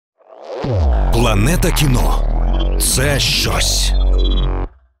Планета кіно – це щось.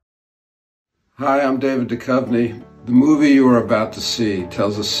 Hi, I'm David Duchovny. The movie you are about to see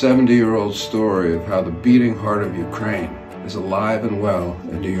tells a 70-year-old story of how the beating heart of Ukraine is alive and well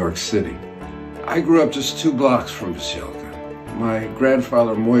in New York City. I grew up just 2 blocks from Veselka. My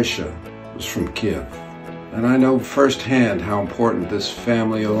grandfather Moishe was from Kiev. And I know firsthand how important this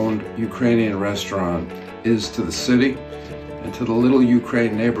family-owned Ukrainian restaurant is to the city and to the little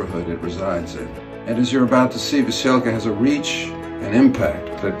Ukraine neighborhood it resides in. And as you're about to see, Veselka has a reach and impact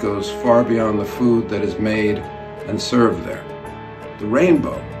that goes far beyond the food that is made and served there. The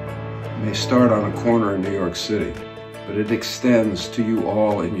rainbow may start on a corner in New York City, but it extends to you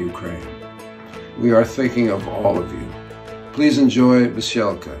all in Ukraine. We are thinking of all of you. Please enjoy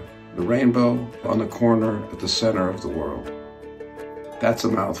Veselka, the rainbow on the corner at the center of the world. That's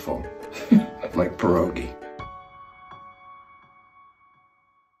a mouthful, like pierogi.